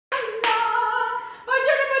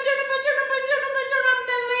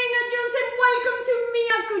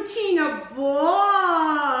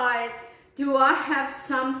I have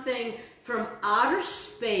something from outer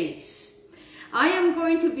space. I am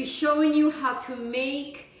going to be showing you how to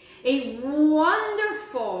make a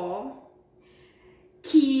wonderful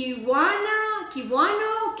Kiwano,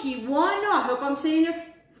 I hope I'm saying it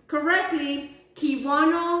correctly,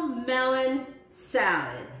 Kiwano melon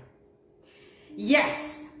salad.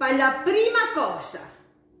 Yes, para la prima cosa,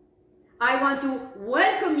 I want to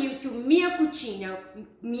welcome you to Mia Cucina.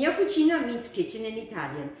 Mia Cucina means kitchen in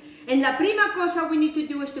Italian. And la prima cosa we need to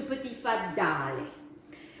do is to put the fadale.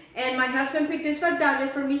 And my husband picked this fadale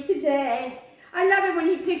for me today. I love it when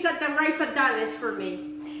he picks out the right fadales for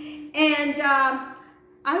me. And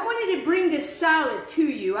I wanted to bring this salad to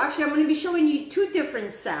you. Actually, I'm going to be showing you two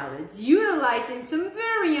different salads, utilizing some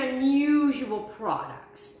very unusual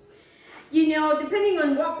products. You know, depending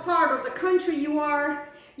on what part of the country you are,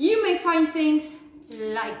 you may find things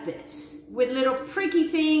like this, with little pricky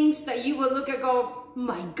things that you will look at and go,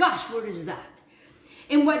 my gosh, what is that?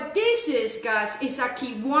 And what this is, guys, is a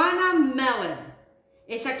Kiwano melon.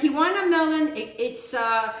 It's a Kiwano melon. It's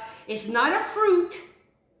not a fruit.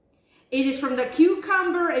 It is from the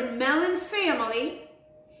cucumber and melon family.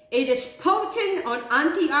 It is potent on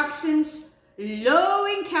antioxidants, low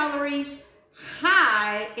in calories,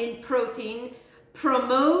 high in protein,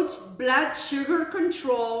 promotes blood sugar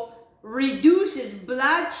control, reduces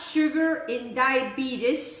blood sugar in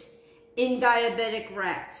diabetes in diabetic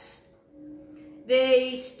rats.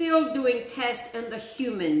 They still doing tests on the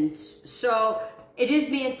humans, so it is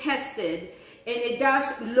being tested, and it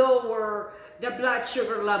does lower the blood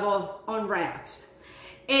sugar level on rats.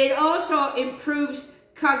 It also improves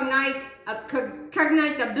cognitive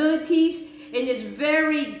abilities, and is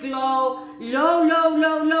very low in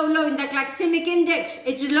the glycemic index.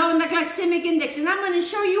 It's low in the glycemic index, and I'm going to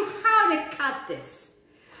show you how to cut this.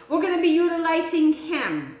 We're going to be utilizing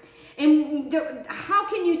hemp. And how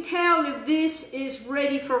can you tell if this is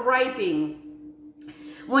ready for ripening?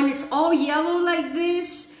 When it's all yellow like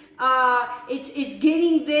this, it's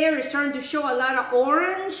getting there. It's starting to show a lot of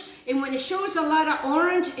orange. And when it shows a lot of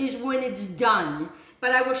orange is when it's done.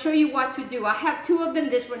 But I will show you what to do. I have two of them.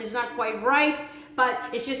 This one is not quite ripe, but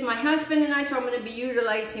it's just my husband and I, so I'm going to be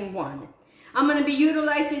utilizing one. I'm going to be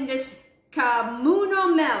utilizing this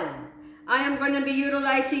Kiwano melon. I am going to be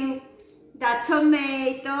utilizing that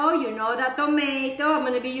tomato, you know that tomato. I'm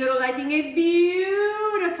going to be utilizing a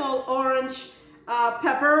beautiful orange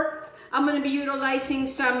pepper. I'm going to be utilizing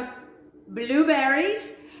some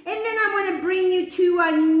blueberries. And then I'm going to bring you to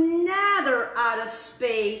another out of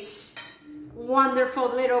space wonderful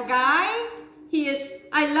little guy.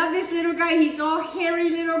 I love this little guy. He's all hairy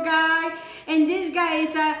little guy. And this guy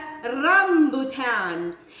is a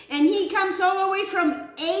Rambutan. And he comes all the way from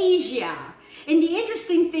Asia. And the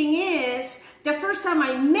interesting thing is, the first time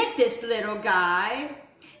I met this little guy,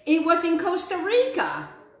 it was in Costa Rica.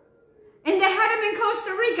 And they had them in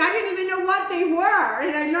Costa Rica. I didn't even know what they were.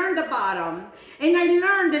 And I learned about them. And I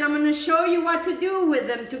learned, and I'm going to show you what to do with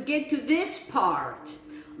them to get to this part.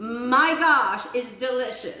 My gosh, it's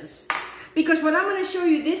delicious. Because what I'm going to show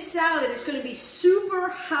you, this salad is going to be super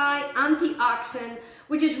high antioxidant,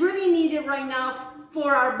 which is really needed right now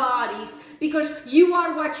for our bodies, because you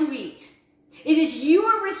are what you eat. It is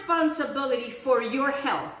your responsibility for your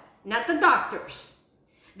health, not the doctors.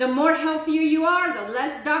 The more healthier you are, the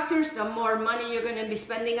less doctors, the more money you're going to be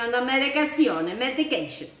spending on the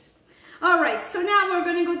medications. All right, so now we're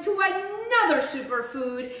going to go to another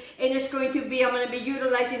superfood, and it's going to be, I'm going to be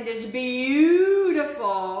utilizing this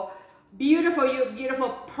beautiful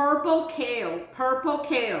purple kale.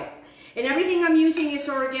 And everything I'm using is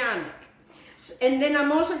organic. And then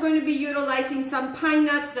I'm also going to be utilizing some pine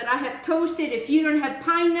nuts that I have toasted. If you don't have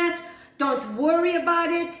pine nuts, don't worry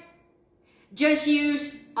about it. Just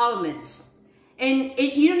use almonds. And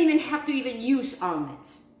you don't even have to even use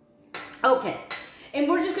almonds. Okay. And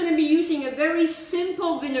we're just going to be using a very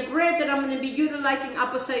simple vinaigrette that I'm going to be utilizing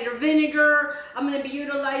apple cider vinegar. I'm going to be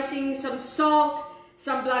utilizing some salt,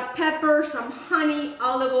 some black pepper, some honey,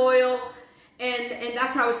 olive oil, and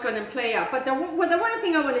that's how it's going to play out. But the one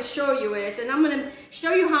thing I want to show you is, and I'm going to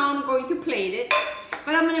show you how I'm going to plate it,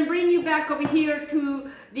 but I'm going to bring you back over here to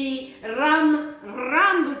the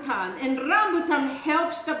Rambutan. And Rambutan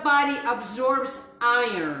helps the body absorbs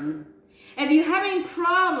iron. If you're having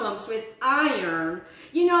problems with iron,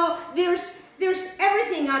 you know, there's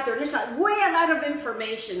everything out there. There's a lot of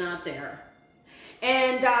information out there.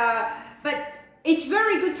 And, but it's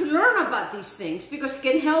very good to learn about these things because it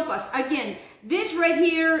can help us. Again, this right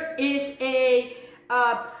here is a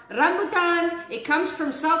Rambutan. It comes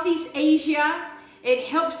from Southeast Asia. It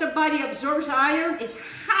helps the body absorb iron. It's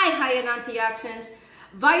high in antioxidants.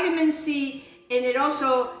 Vitamin C And it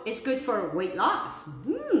also is good for weight loss.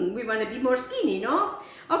 We want to be more skinny, no?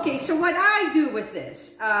 Okay, so what I do with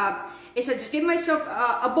this is I just give myself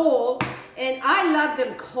a bowl, and I love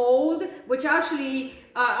them cold, which actually,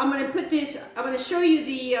 I'm going to put this, I'm going to show you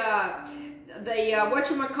the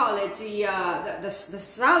whatchamacallit, the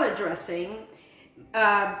salad dressing,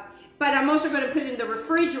 but I'm also going to put it in the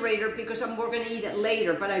refrigerator because we're going to eat it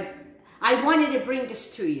later, but I wanted to bring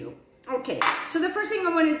this to you. Okay, so the first thing I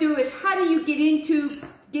want to do is, how do you get into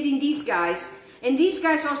getting these guys? And these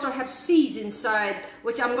guys also have seeds inside,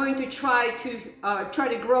 which I'm going to try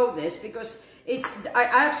to grow this because I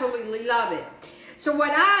absolutely love it. So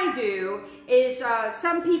what I do is,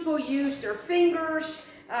 some people use their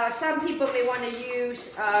fingers. Some people may want to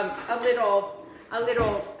use a little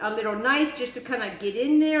knife just to kind of get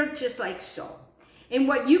in there, just like so. And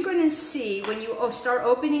what you're going to see when you start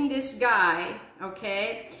opening this guy,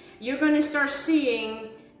 okay, you're going to start seeing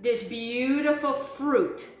this beautiful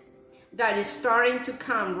fruit that is starting to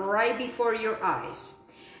come right before your eyes.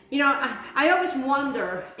 You know, I always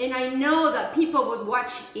wonder, and I know that people would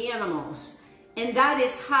watch animals, and that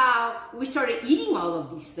is how we started eating all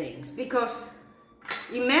of these things. Because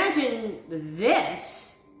imagine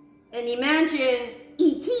this, and imagine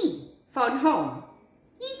E.T. found home.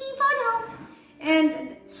 E.T. found home.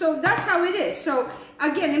 And so that's how it is. So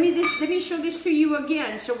again, let me show this to you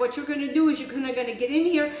again. So what you're going to do is you're going to get in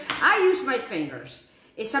here. I use my fingers.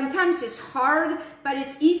 Sometimes it's hard, but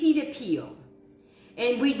it's easy to peel.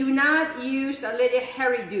 And we do not use the little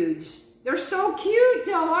hairy dudes. They're so cute,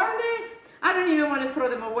 though, aren't they? I don't even want to throw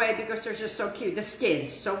them away because they're just so cute. The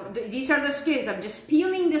skins. So these are the skins. I'm just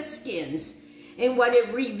peeling the skins. And what it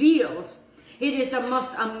reveals, it is the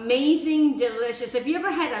most amazing, delicious. If you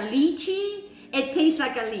ever had a lychee, it tastes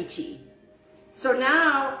like a lychee. So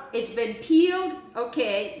now it's been peeled.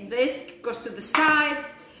 Okay, this goes to the side.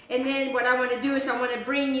 And then what I want to do is I want to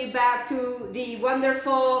bring you back to the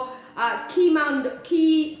wonderful Kiwano.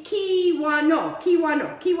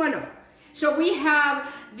 So we have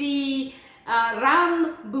the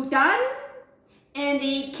Rambutan and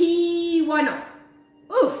the Kiwano.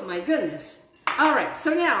 Oof, my goodness. All right,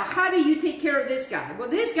 so now how do you take care of this guy? Well,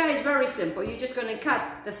 this guy is very simple. You're just going to cut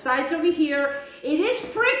the sides over here. It is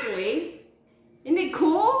prickly. Isn't it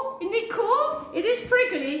cool? Isn't it cool? It is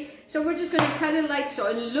prickly. So we're just going to cut it like so.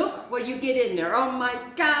 And look what you get in there. Oh my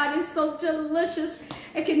God, it's so delicious.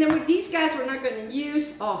 Okay, then with these guys, we're not going to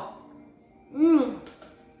use, and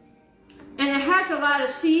it has a lot of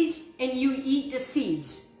seeds, and you eat the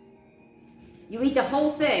seeds. You eat the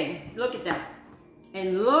whole thing. Look at that.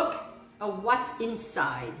 And look at what's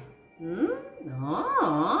inside.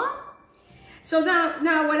 So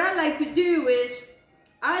now what I like to do is,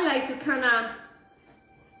 I like to kind of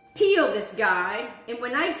peel this guy, and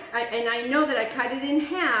when I know that I cut it in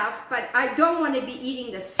half, but I don't want to be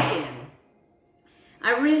eating the skin.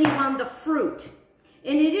 I really want the fruit.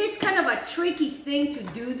 And it is kind of a tricky thing to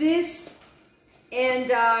do this.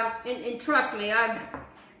 And trust me, I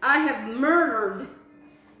have murdered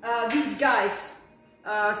these guys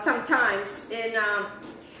sometimes. And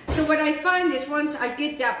so what I find is, once I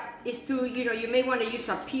get that, is to, you may want to use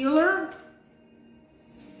a peeler.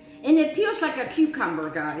 And it peels like a cucumber,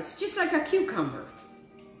 guys, just like a cucumber.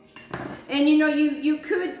 And you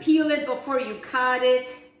could peel it before you cut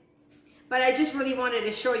it, but I just really wanted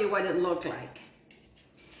to show you what it looked like.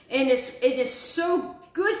 And it is so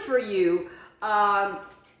good for you. And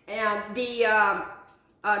the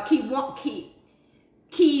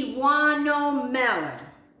Kiwano melon.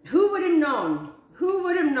 Who would have known? Who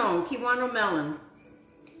would have known Kiwano melon?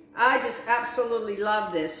 I just absolutely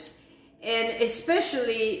love this. And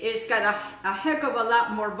especially, it's got a heck of a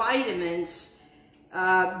lot more vitamins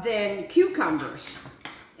than cucumbers.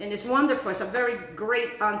 And it's wonderful. It's a very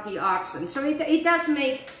great antioxidant. So it does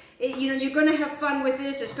make, you're going to have fun with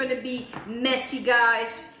this. It's going to be messy,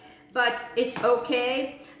 guys, but it's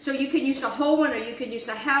okay. So you can use a whole one, or you can use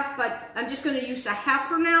a half, but I'm just going to use a half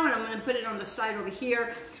for now, and I'm going to put it on the side over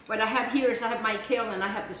here. What I have here is I have my kale, and I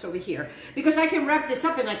have this over here. Because I can wrap this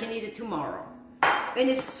up and I can eat it tomorrow. And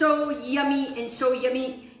it's so yummy and so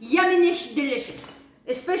yumminish delicious,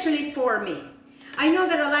 especially for me. I know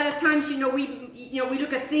that a lot of times, we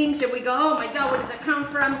look at things and we go, oh my God, where did that come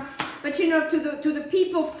from? But to the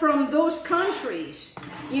people from those countries,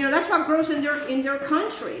 that's what grows in their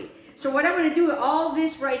country. So what I'm going to do, all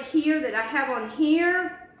this right here that I have on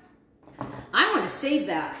here, I want to save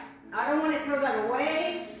that. I don't want to throw that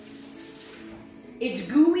away.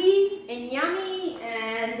 It's gooey and yummy,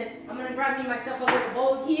 and I'm going to grab myself a little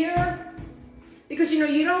bowl here. Because,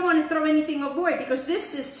 you don't want to throw anything away, because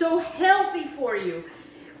this is so healthy for you.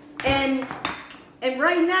 And And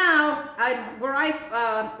right now,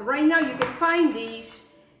 right now you can find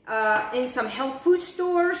these in some health food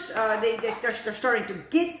stores. They're starting to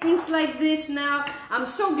get things like this now. I'm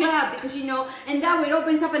so glad because, you know, and that way it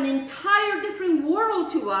opens up an entire different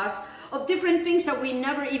world to us of different things that we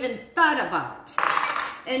never even thought about.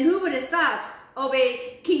 And who would have thought of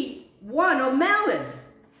a Kiwano melon?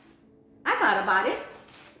 I thought about it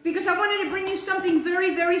because I wanted to bring you something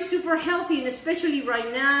very, very super healthy, and especially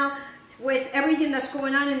right now with everything that's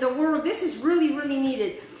going on in the world, this is really, really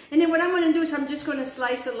needed. And then what I'm going to do is I'm just going to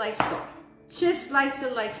slice it like so. Just slice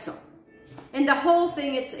it like so. And the whole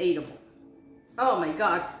thing, it's edible. Oh my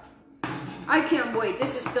God. I can't wait.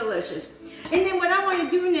 This is delicious. And then what I want to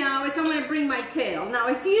do now is I'm going to bring my kale. Now,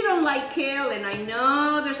 if you don't like kale, and I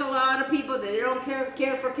know there's a lot of people that they don't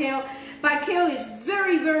care for kale, but kale is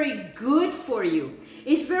very, very good for you.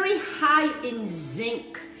 It's very high in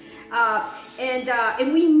zinc.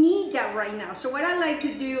 And we need that right now. So what I like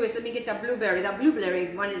to do is, let me get that blueberry. That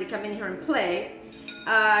blueberry wanted to come in here and play.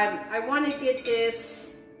 I want to get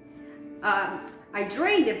this, I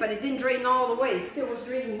drained it, but it didn't drain all the way. It still was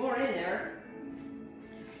draining more in there.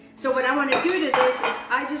 So what I want to do to this is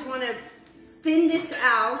I just want to thin this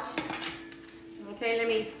out. Okay,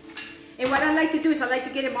 and what I like to do is I like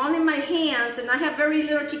to get them all in my hands, and I have very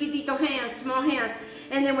little chiquitito hands, small hands.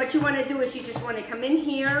 And then what you want to do is you just want to come in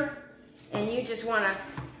here and you just want to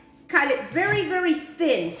cut it very, very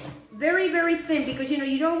thin. Very, very thin, because, you know,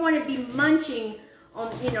 you don't want to be munching on,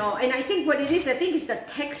 you know, and I think what it is, I think it's the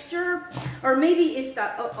texture, or maybe it's the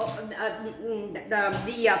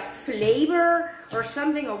flavor or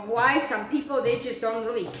something of why some people, they just don't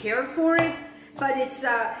really care for it. But it's,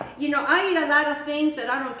 you know, I eat a lot of things that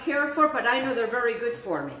I don't care for, but I know they're very good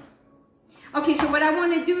for me. Okay, so what I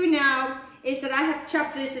want to do now is that I have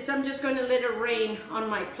chopped this, is I'm just going to let it rain on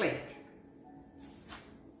my plate.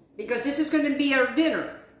 Because this is going to be our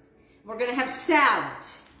dinner. We're going to have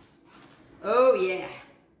salads. Oh yeah.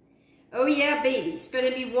 Oh yeah, baby. It's going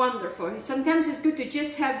to be wonderful. Sometimes it's good to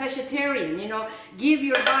just have vegetarian, you know, give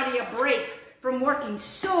your body a break from working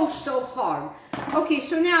so hard. Okay,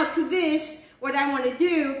 so now to this, what I want to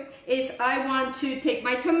do is I want to take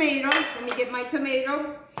my tomato. Let me get my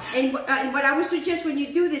tomato. And what I would suggest when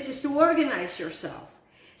you do this is to organize yourself.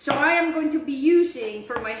 So I am going to be using,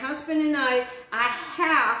 for my husband and I, a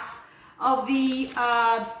half of the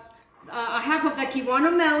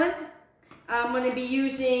Kiwano melon. I'm going to be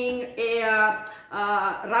using a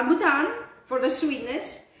Rambutan for the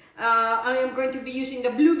sweetness. I am going to be using the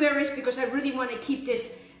blueberries because I really want to keep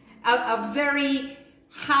this a very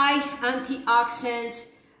high antioxidant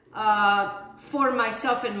for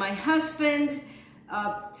myself and my husband.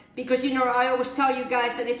 Because, you know, I always tell you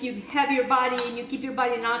guys that if you have your body and you keep your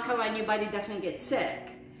body in alkaline, your body doesn't get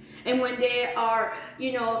sick. And when there are,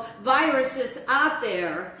 you know, viruses out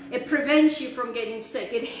there, it prevents you from getting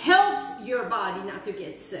sick. It helps your body not to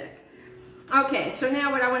get sick. Okay, so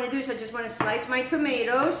now what I want to do is I just want to slice my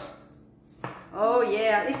tomatoes. Oh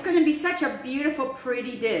yeah, it's going to be such a beautiful,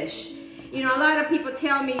 pretty dish. You know, a lot of people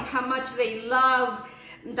tell me how much they love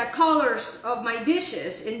the colors of my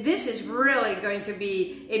dishes, and this is really going to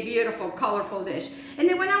be a beautiful, colorful dish. And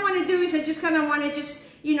then what I want to do is I just kind of want to just,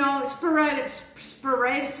 you know, sporadically,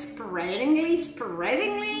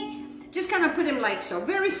 just kind of put them like so.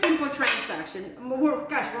 Very simple transaction.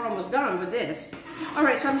 Gosh, we're almost done with this. All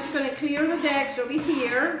right, so I'm just going to clear the decks over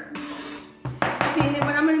here. Okay, and then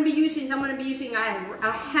what I'm going to be using is I'm going to be using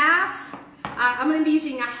a half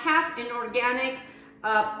an organic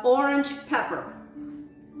orange pepper.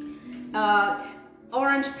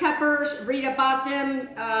 Orange peppers, read about them.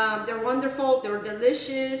 They're wonderful, they're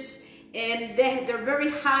delicious, and they're very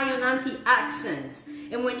high on antioxidants.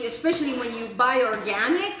 And when you, especially when you buy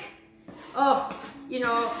organic, oh, you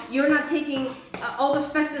know, you're not taking all those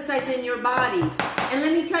pesticides in your bodies. And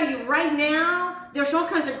let me tell you, right now, there's all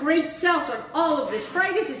kinds of great sales on all of this.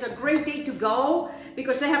 Fridays is a great day to go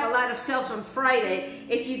because they have a lot of sales on Friday.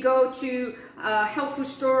 If you go to health food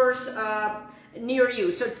stores near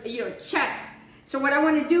you, so you know, check. So what I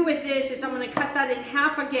want to do with this is I'm going to cut that in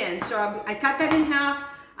half again. So I cut that in half.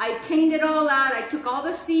 I cleaned it all out. I took all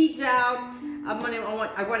the seeds out. I want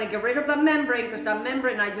to get rid of the membrane because the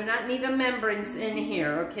membrane, I do not need the membranes in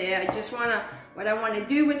here. Okay, I just want to. What I want to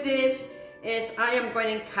do with this is I am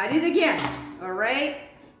going to cut it again. All right,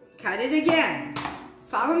 cut it again.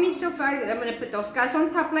 Follow me so far that I'm going to put those guys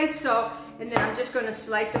on top like so, and then I'm just going to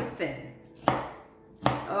slice them thin.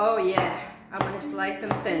 Oh yeah. I'm going to slice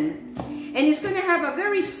them thin. And it's going to have a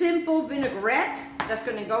very simple vinaigrette that's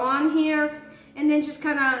going to go on here. And then just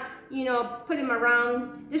kind of, you know, put them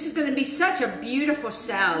around. This is going to be such a beautiful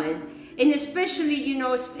salad. And especially, you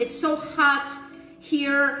know, it's so hot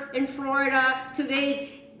here in Florida.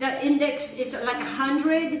 Today, the index is like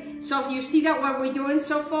 100. So you see that what we're doing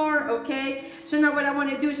so far, okay? So now what I want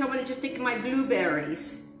to do is I want to just take my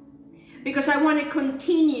blueberries, because I want to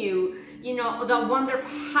continue, you know, the wonderful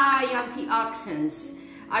high antioxidants.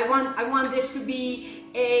 I want this to be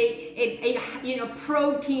a you know,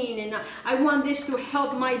 protein, and I want this to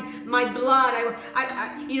help my blood.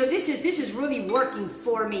 You know, this is really working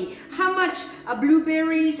for me. How much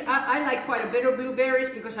blueberries? I like quite a bit of blueberries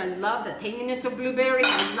because I love the tanginess of blueberries.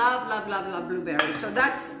 I love blueberries. So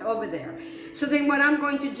that's over there. So then what I'm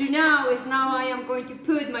going to do now is I am going to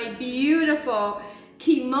put my beautiful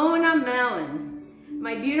Kiwano melon.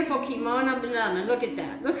 My beautiful Kiwano melon. Look at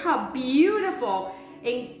that. Look how beautiful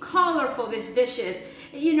and colorful this dish is.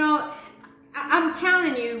 You know, I'm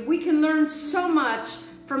telling you, we can learn so much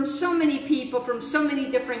from so many people from so many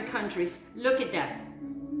different countries. Look at that.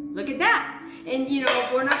 Look at that. And you know,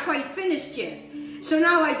 we're not quite finished yet. So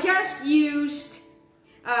now I just used,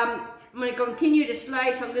 I'm going to continue to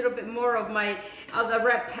slice a little bit more of my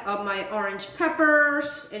orange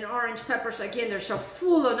peppers. And orange peppers, again, they're so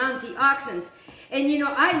full of antioxidants. And you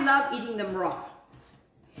know, I love eating them raw.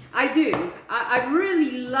 I do. I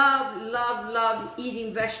really love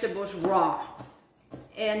eating vegetables raw.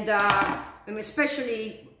 And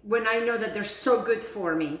especially when I know that they're so good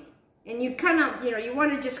for me. And you kind of, you know, you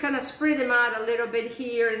want to just kind of spread them out a little bit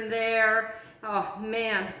here and there. Oh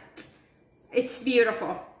man, it's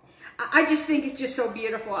beautiful. I just think it's just so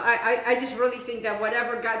beautiful. I just really think that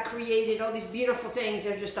whatever God created, all these beautiful things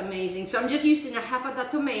are just amazing. So I'm just using a half of the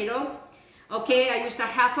tomato. Okay, I used a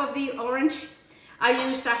half of the orange. I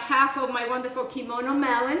used a half of my wonderful Kiwano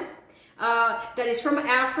melon that is from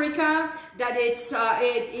Africa. That it's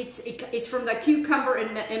from the cucumber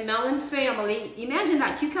and melon family. Imagine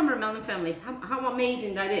that, cucumber and melon family. How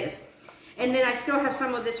amazing that is. And then I still have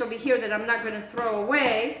some of this over here that I'm not going to throw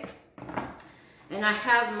away. And I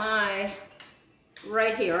have my,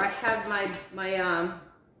 right here, I have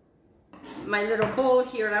my little bowl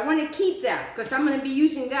here, and I want to keep that because I'm going to be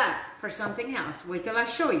using that for something else. Wait till I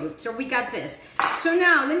show you. So we got this. So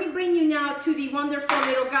now let me bring you now to the wonderful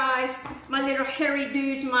little guys, my little hairy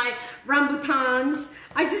dudes, my Rambutans.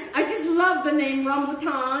 I just love the name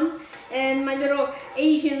Rambutan. And my little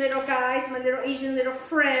Asian little guys, my little Asian little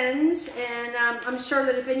friends. And I'm sure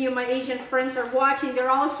that if any of my Asian friends are watching, they're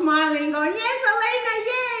all smiling, going, yes, Elena,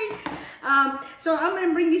 yay! So I'm going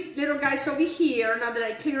to bring these little guys over here now that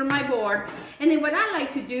I clear my board. And then what I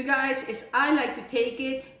like to do, guys, is I like to take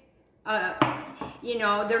it, you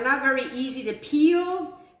know, they're not very easy to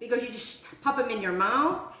peel because you just pop them in your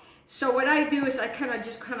mouth. So what I do is I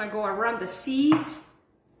just kind of go around the seeds,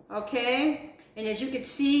 okay? And as you can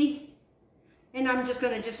see, and I'm just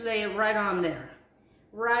going to just lay it right on there.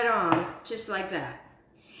 Right on, just like that.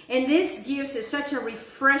 And this gives it such a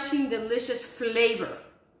refreshing, delicious flavor.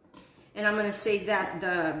 And I'm going to say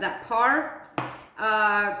that part.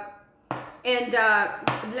 I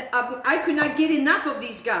could not get enough of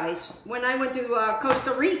these guys. When I went to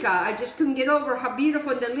Costa Rica, I just couldn't get over how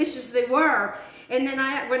beautiful and delicious they were. And then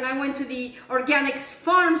when I went to the organic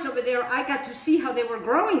farms over there, I got to see how they were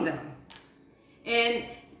growing them. And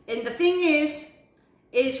the thing is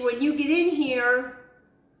when you get in here,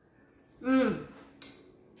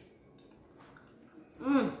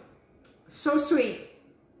 so sweet.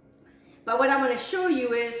 But what I want to show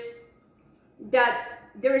you is that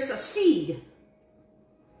there is a seed.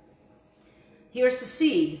 Here's the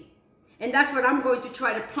seed. And that's what I'm going to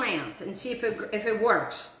try to plant and see if it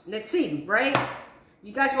works. Let's see, right?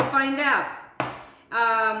 You guys will find out.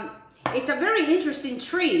 It's a very interesting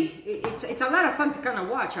tree. It's a lot of fun to kind of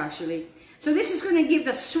watch, actually. So this is going to give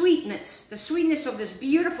the sweetness of this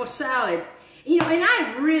beautiful salad. You know, and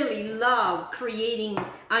I really love creating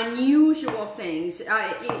unusual things. You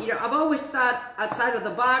know, I've always thought outside of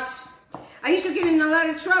the box. I used to get in a lot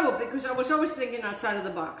of trouble because I was always thinking outside of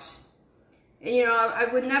the box. And, you know, I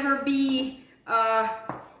would never be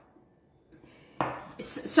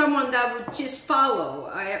someone that would just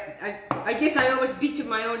follow. I guess I always beat to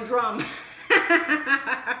my own drum.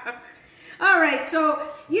 All right, so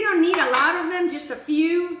you don't need a lot of them, just a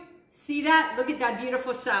few. See that? Look at that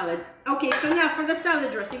beautiful salad. Okay, so now for the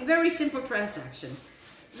salad dressing, very simple transaction.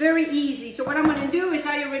 Very easy. So what I'm going to do is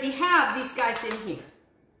I already have these guys in here.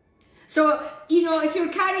 So, you know, if you're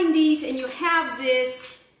cutting these and you have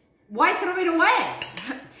this, why throw it away?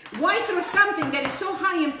 Why throw something that is so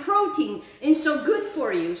high in protein and so good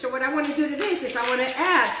for you? So what I want to do to this is I want to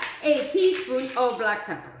add a teaspoon of black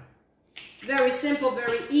pepper. Very simple,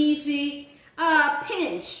 very easy. A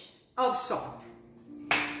pinch of salt.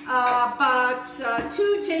 About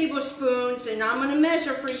 2 tablespoons, and I'm going to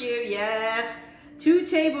measure for you, yes, 2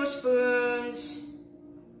 tablespoons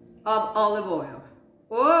of olive oil.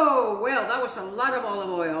 Oh, well, that was a lot of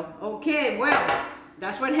olive oil. Okay, well,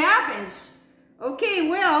 that's what happens. Okay,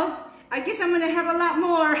 well, I guess I'm gonna have a lot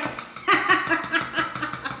more.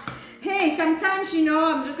 Hey, sometimes, you know,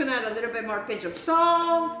 I'm just gonna add a little bit more pinch of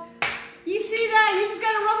salt. You see that? You just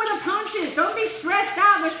gotta roll with the punches. Don't be stressed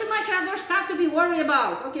out. There's too much other stuff to be worried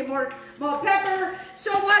about. Okay, more pepper.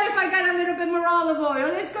 So what if I got a little bit more olive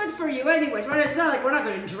oil? That's good for you anyways. Well, it's not like we're not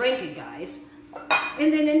gonna drink it, guys.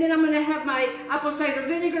 And then I'm gonna have my apple cider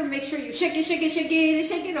vinegar. Make sure you shake it, shake it, shake it,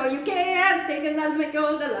 shake it all you can. Take it, let me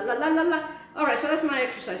go, la la la la la. All right, so that's my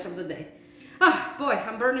exercise of the day. Ah, boy,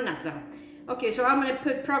 I'm burning up now. Okay, so I'm gonna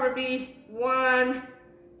put probably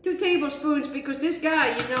 2 tablespoons because this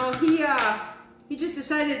guy, you know, he just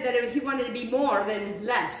decided that he wanted to be more than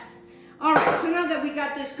less. All right, so now that we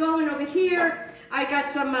got this going over here, I got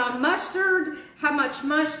some mustard. How much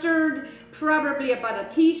mustard? Probably about a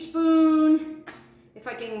teaspoon. If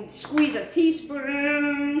I can squeeze a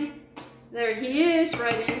teaspoon. There he is,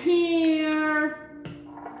 right in here.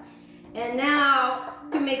 And now,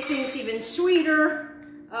 to make things even sweeter,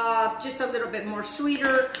 just a little bit more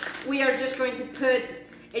sweeter, we are just going to put,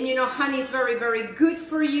 and you know, honey is very, very good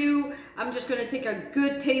for you. I'm just going to take a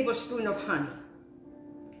good tablespoon of honey.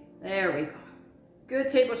 There we go.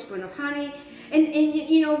 Good tablespoon of honey. And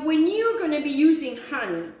you know, when you're going to be using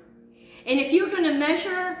honey, and if you're going to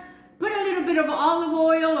measure, put a little bit of olive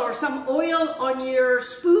oil or some oil on your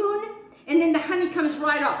spoon, and then the honey comes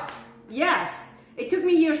right off. Yes, it took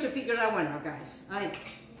me years to figure that one out, guys.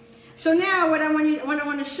 So now what I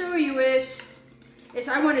want to show you is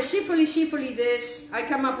I want to shifuli this. I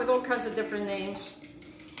come up with all kinds of different names.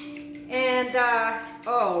 And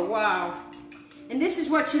oh wow. And this is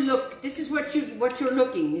what you look. This is what you're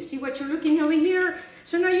looking. You see what you're looking over here?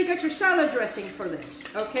 So now you got your salad dressing for this,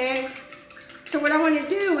 okay? So what I want to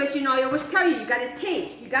do is, you know, I always tell you, you got to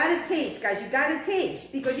taste. You got to taste, guys. You got to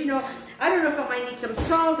taste. Because, you know, I don't know if I might need some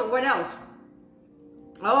salt or what else.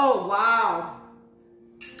 Oh, wow.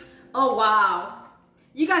 Oh, wow.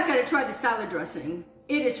 You guys got to try the salad dressing.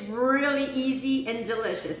 It is really easy and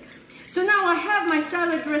delicious. So now I have my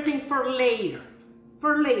salad dressing for later.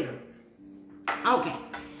 For later. Okay.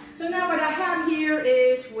 So now what I have here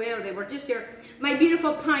is, where they were just here, my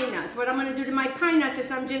beautiful pine nuts. What I'm going to do to my pine nuts is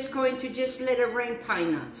I'm just going to let it rain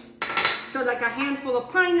pine nuts. So like a handful of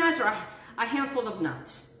pine nuts or a handful of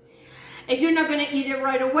nuts. If you're not going to eat it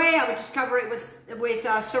right away, I would just cover it with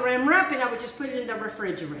saran wrap and I would just put it in the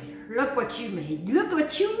refrigerator. Look what you made. Look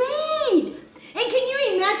what you made. And can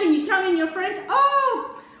you imagine you telling your friends,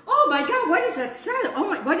 oh my God, what is that salad? Oh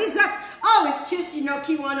my, what is that? Oh, it's just, you know,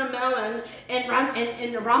 Kiwano, melon, and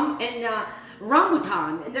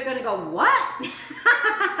Rambutan. And they're gonna go, what?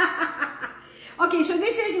 Okay, so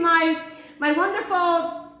this is my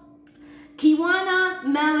wonderful Kiwano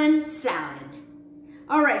melon salad.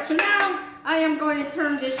 All right, so now I am going to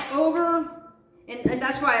turn this over. And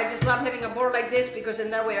that's why I just love having a board like this, because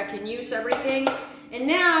in that way I can use everything. And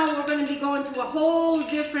now we're going to be going to a whole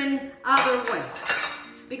different other way.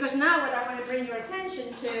 Because now what I want to bring your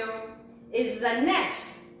attention to is the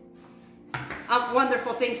next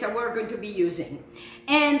wonderful things that we're going to be using.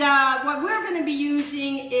 And what we're going to be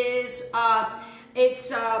using is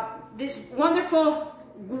this wonderful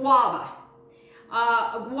guava.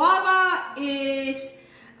 Guava is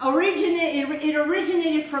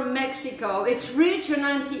originated from Mexico. It's rich in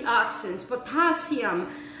antioxidants, potassium,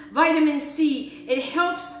 vitamin C. It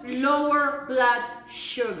helps lower blood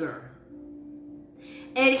sugar.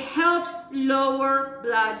 It helps lower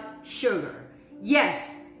blood sugar.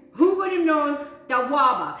 Yes, who would have known the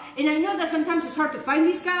guava? And I know that sometimes it's hard to find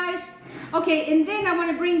these guys. Okay, and then I want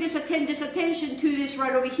to bring this attention to this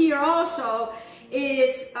right over here also.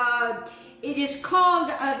 It is called,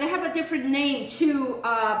 they have a different name too,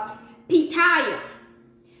 Pitaya.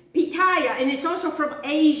 Pitaya, and it's also from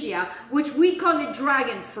Asia, which we call it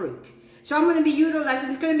dragon fruit. So I'm going to be utilizing,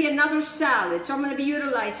 it's going to be another salad. So I'm going to be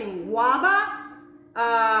utilizing guava,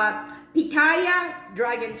 pitaya,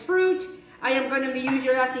 dragon fruit. I am going to be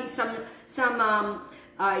utilizing some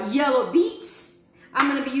yellow beets. I'm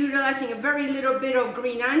going to be utilizing a very little bit of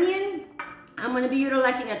green onion. I'm going to be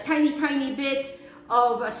utilizing a tiny bit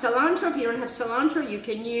of cilantro. If you don't have cilantro, you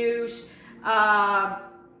can use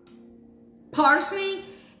parsley.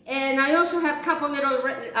 And I also have a couple little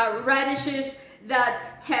radishes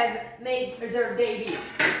that have made their debut.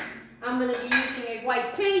 I'm going to be using a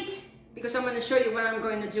white plate because I'm going to show you what I'm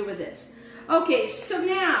going to do with this. Okay, so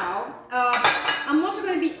now I'm also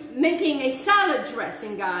going to be making a salad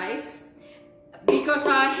dressing, guys, because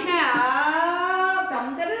I have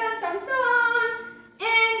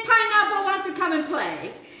and pineapple wants to come and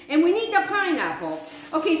clay. And we need the pineapple.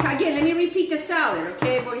 Okay, so again, let me repeat the salad,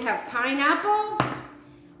 okay? We have pineapple,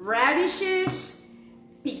 radishes,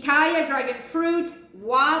 pitaya, dragon fruit,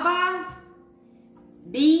 guava,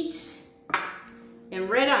 beets, and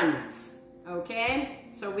red onions, okay?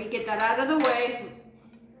 So we get that out of the way.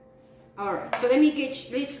 All right, so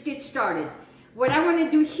let's get started. What I want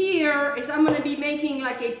to do here is I'm going to be making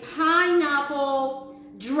like a pineapple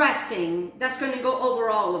dressing that's going to go over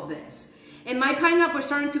all of this. And my pineapple is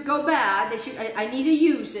starting to go bad. I need to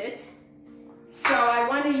use it, so I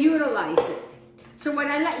want to utilize it. So what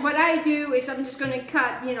I do is I'm just going to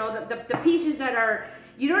cut, you know, the pieces that are,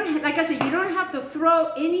 you don't, like I said, you don't have to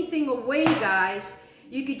throw anything away, guys.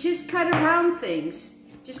 You could just cut around things.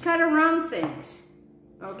 Just cut around things,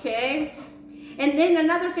 okay? And then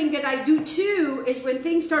another thing that I do too is when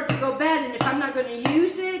things start to go bad, and if I'm not going to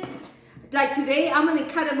use it, like today, I'm going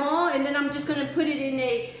to cut them all, and then I'm just going to put it in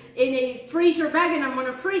a freezer bag, and I'm going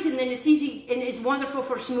to freeze it, and then it's easy and it's wonderful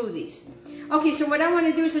for smoothies. Okay, so what I want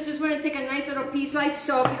to do is I just want to take a nice little piece like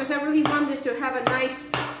so, because I really want this to have a nice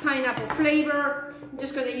pineapple flavor. I'm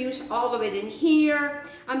just going to use all of it in here.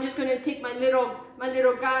 I'm just going to take my little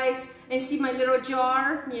guys and see my little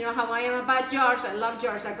jar. You know how I am about jars. I love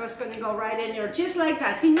jars. I'm just going to go right in there just like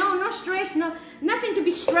that. See, no stress, nothing to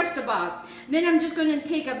be stressed about. Then I'm just going to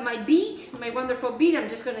take up my beet, my wonderful beet. I'm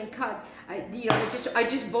just going to cut. I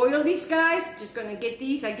just boil these guys. Just going to get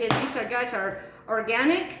these. These guys are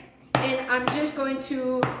organic, and I'm just going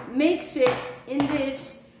to mix it in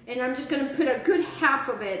this, and I'm just going to put a good half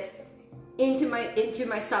of it into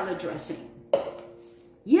my salad dressing.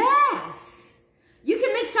 Yes, you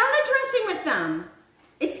can make salad dressing with them.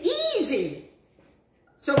 It's easy.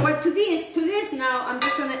 So what to this now, I'm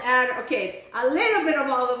just going to add, okay, a little bit of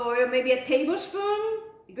olive oil, maybe a tablespoon,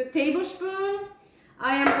 a good tablespoon.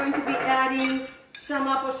 I am going to be adding some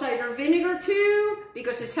apple cider vinegar too,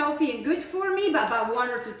 because it's healthy and good for me, but about 1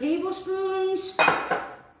 or 2 tablespoons.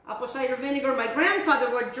 Apple cider vinegar, my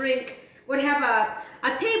grandfather would have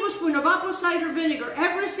a tablespoon of apple cider vinegar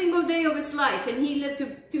every single day of his life, and he lived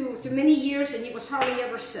to many years, and he was hardly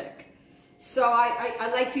ever sick. So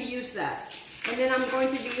I like to use that. And then I'm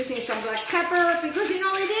going to be using some black pepper, because you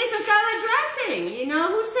know it is a salad dressing. You know,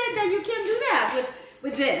 who said that you can't do that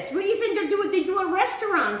with this? What do you think they do at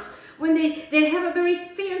restaurants when they have a very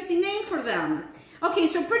fancy name for them? Okay,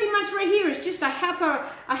 so pretty much right here is just a half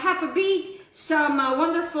a beet, some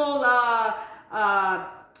wonderful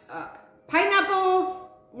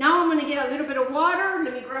pineapple. Now I'm going to get a little bit of water.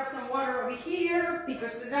 Let me grab some water over here,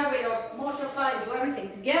 because that way it'll emulsify and do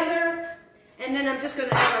everything together. And then I'm just going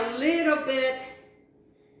to add a little bit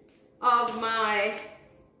of my,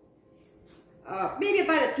 maybe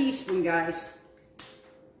about a teaspoon, guys.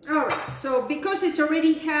 All right, so because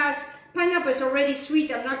pineapple is already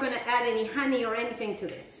sweet, I'm not going to add any honey or anything to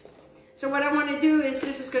this. So what I want to do is,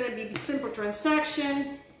 this is going to be a simple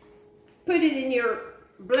transaction. Put it in your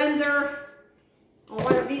blender on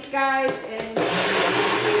one of these guys, and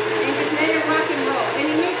just let it rock and roll. And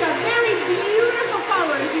it makes a very beautiful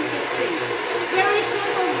color, as you can see. Very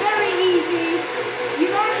simple, very easy. You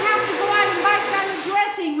don't have to go out and buy salad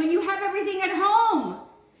dressing when you have everything at home.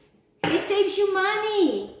 It saves you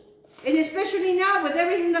money, and especially now with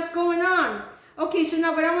everything that's going on. Okay, so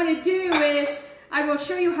now what I want to do is, I will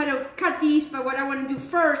show you how to cut these, but what I want to do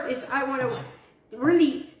first is I want to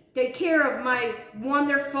really take care of my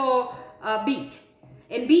wonderful beet.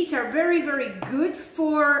 And beets are very, very good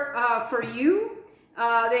for you.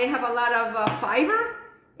 They have a lot of fiber,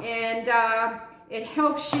 and it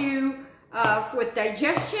helps you with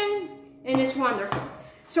digestion, and it's wonderful.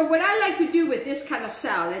 So what I like to do with this kind of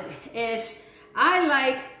salad is, I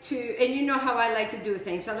like to, and you know how I like to do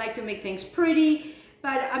things. I like to make things pretty,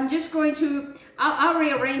 but I'm just going to, I'll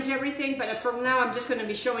rearrange everything, but from now I'm just going to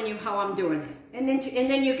be showing you how I'm doing it. And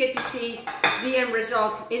then you get to see the end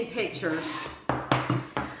result in pictures.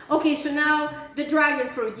 Okay, so now the dragon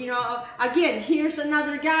fruit, you know, again, here's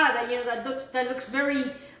another guy that, you know, that looks very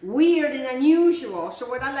weird and unusual. So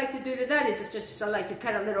what I like to do to that is I like to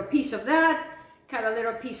cut a little piece of that,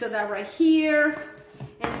 right here,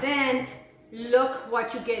 and then look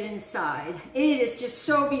what you get inside. It is just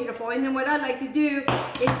so beautiful. And then what I like to do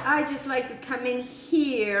is I just like to come in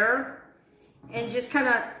here and just kind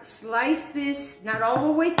of slice this, not all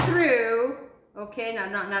the way through, okay,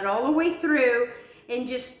 not all the way through, and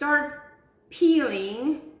just start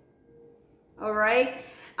peeling. All right.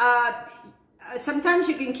 Sometimes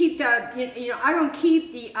you can keep the, you know, I don't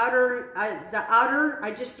keep the outer,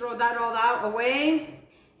 I just throw that all out away.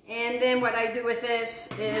 And then what I do with this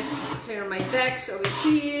is clear my decks over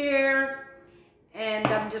here, and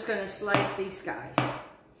I'm just going to slice these guys.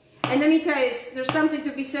 And let me tell you, there's something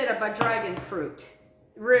to be said about dragon fruit.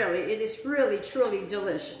 Really, it is really, truly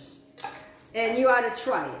delicious. And you ought to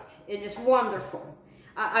try it. It is wonderful.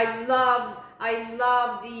 I love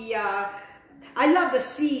the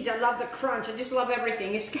seeds. I love the crunch. I just love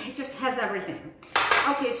everything. It just has everything.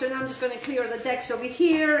 Okay, so now I'm just going to clear the decks over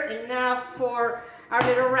here. And now for our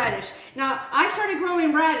little radish. Now, I started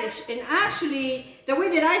growing radish. And actually, the way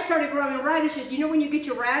that I started growing radish is, you know when you get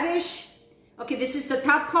your radish? Okay, this is the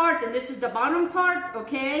top part and this is the bottom part.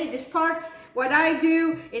 Okay, this part. What I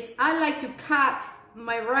do is I like to cut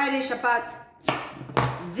my radish about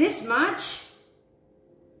this much.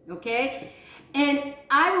 Okay, and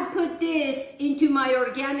I will put this into my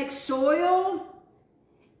organic soil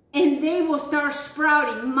and they will start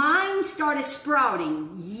sprouting. Mine started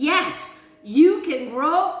sprouting. Yes, you can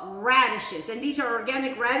grow radishes, and these are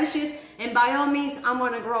organic radishes, and by all means I'm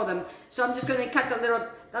going to grow them. So I'm just going to cut the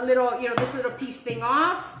little, you know, this little piece thing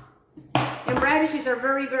off. And radishes are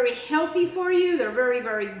very, very healthy for you. They're very,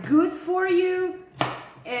 very good for you.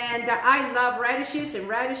 And I love radishes, and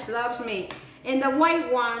radish loves me. And the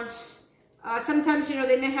white ones, sometimes, you know,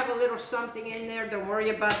 they may have a little something in there. Don't worry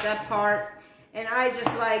about that part. And I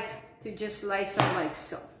just like to just slice them like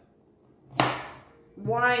so.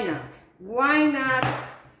 Why not? Why not,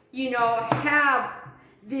 you know, have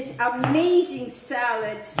these amazing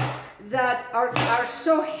salads that are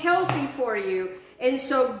so healthy for you and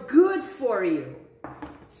so good for you.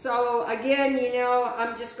 So again, you know,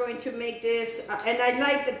 I'm just going to make this, and I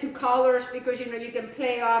like the two colors because, you know, you can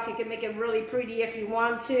play off, you can make it really pretty if you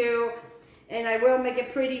want to, and I will make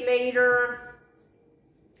it pretty later.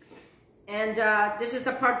 And this is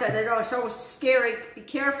the part that is so scary. Be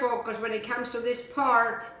careful, because when it comes to this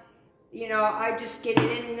part, you know, I just get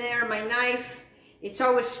it in there, my knife. It's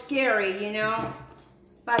always scary, you know.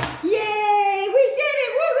 But yay, we did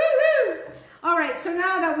it, woo, woo, woo. All right, so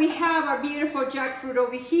now that we have our beautiful jackfruit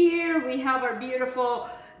over here, we have our beautiful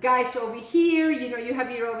guys over here, you know, you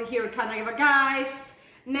have your over here kind of a guys.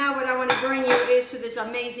 Now what I want to bring you is to this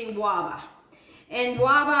amazing guava. And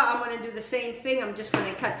guava, I'm going to do the same thing. I'm just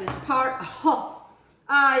going to cut this part. Oh,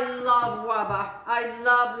 I love guava. I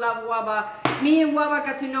love guava. Me and guava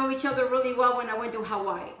got to know each other really well when I went to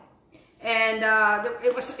Hawaii. And I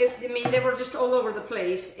mean, they were just all over the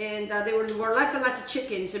place. And there were lots and lots of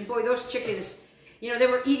chickens. And boy, those chickens, you know, they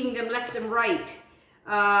were eating them left and right.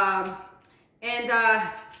 And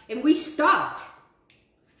we stopped.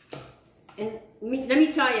 And let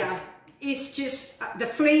me tell you, it's just the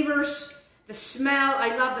flavors, the smell.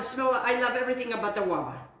 I love the smell. I love everything about the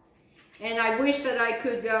guava. And I wish that I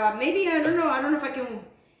could, maybe, I don't know if I can,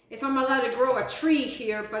 if I'm allowed to grow a tree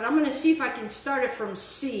here, but I'm going to see if I can start it from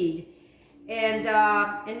seed. And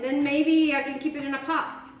then maybe I can keep it in a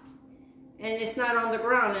pot. And it's not on the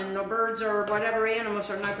ground, and no birds or whatever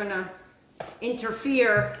animals are not going to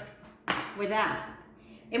interfere with that.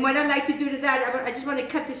 And what I like to do to that, I just want to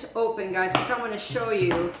cut this open, guys, because I want to show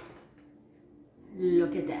you.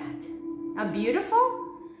 Look at that. How beautiful?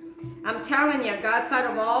 I'm telling you, God thought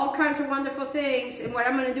of all kinds of wonderful things. And what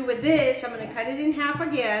I'm going to do with this, I'm going to cut it in half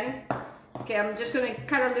again. Okay, I'm just going to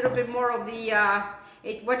cut a little bit more of the,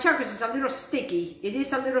 watch out, because it's a little sticky. It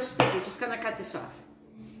is a little sticky. Just going to cut this off.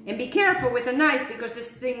 And be careful with a knife, because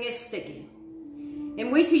this thing is sticky.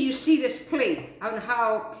 And wait till you see this plate, on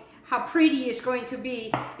how pretty it's going to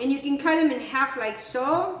be. And you can cut them in half like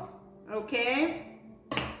so, okay?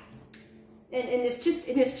 And it's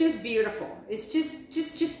just beautiful. It's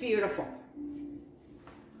just beautiful.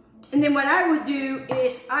 And then what I would do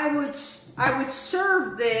is I would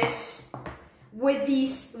serve this with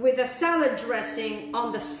a salad dressing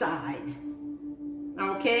on the side.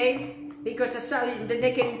 Okay? Because the salad, then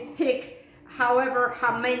they can pick how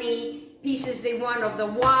many pieces they want of the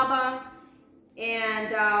guava.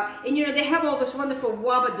 And you know, they have all those wonderful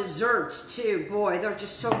guava desserts too. Boy, they're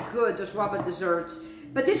just so good, those guava desserts.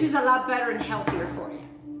 But this is a lot better and healthier for you.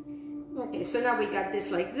 Okay, so now we got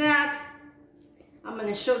this like that. I'm going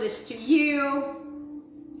to show this to you.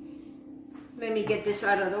 Let me get this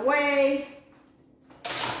out of the way.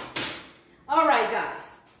 All right,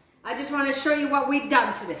 guys. I just want to show you what we've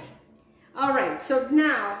done today. All right, so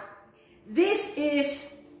now this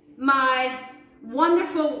is my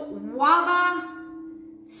wonderful guava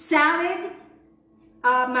salad.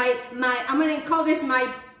 I'm going to call this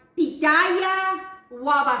my Pitaya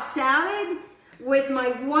guava salad with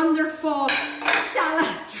my wonderful salad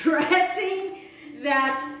dressing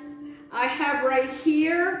that I have right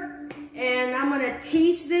here. And I'm going to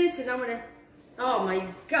taste this, and I'm going to, oh my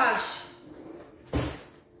gosh.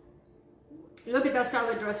 Look at that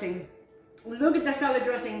salad dressing. Look at that salad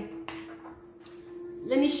dressing.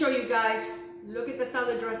 Let me show you guys. look at the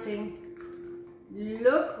salad dressing.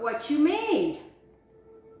 Look what you made.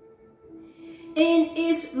 It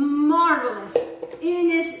is marvelous. It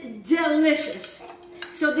is delicious.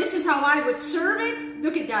 So this is how I would serve it.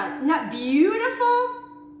 Look at that. Isn't that beautiful?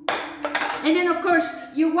 And then, of course,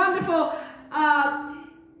 your wonderful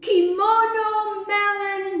Kiwano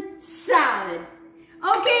melon salad.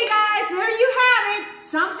 Okay, guys, there you have it.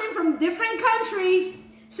 Something from different countries.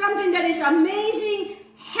 Something that is amazing,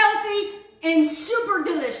 healthy, and super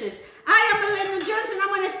delicious. I am Melon Johnson. I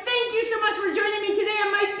want to thank you so much for joining me today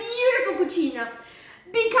on my beautiful cucina.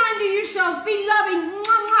 Be kind to yourself. Be loving.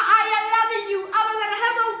 I love you. I want to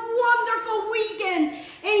have a wonderful weekend.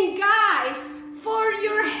 And guys, for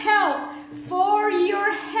your health,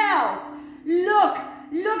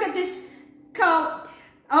 look at this cow.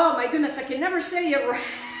 Oh my goodness, I can never say it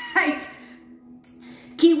right.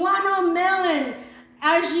 Kiwano melon,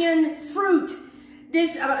 Asian fruit.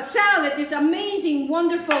 This salad, this amazing,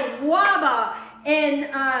 wonderful guava and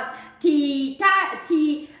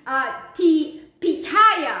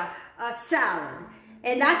pitaya salad.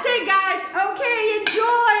 And that's it, guys. Okay.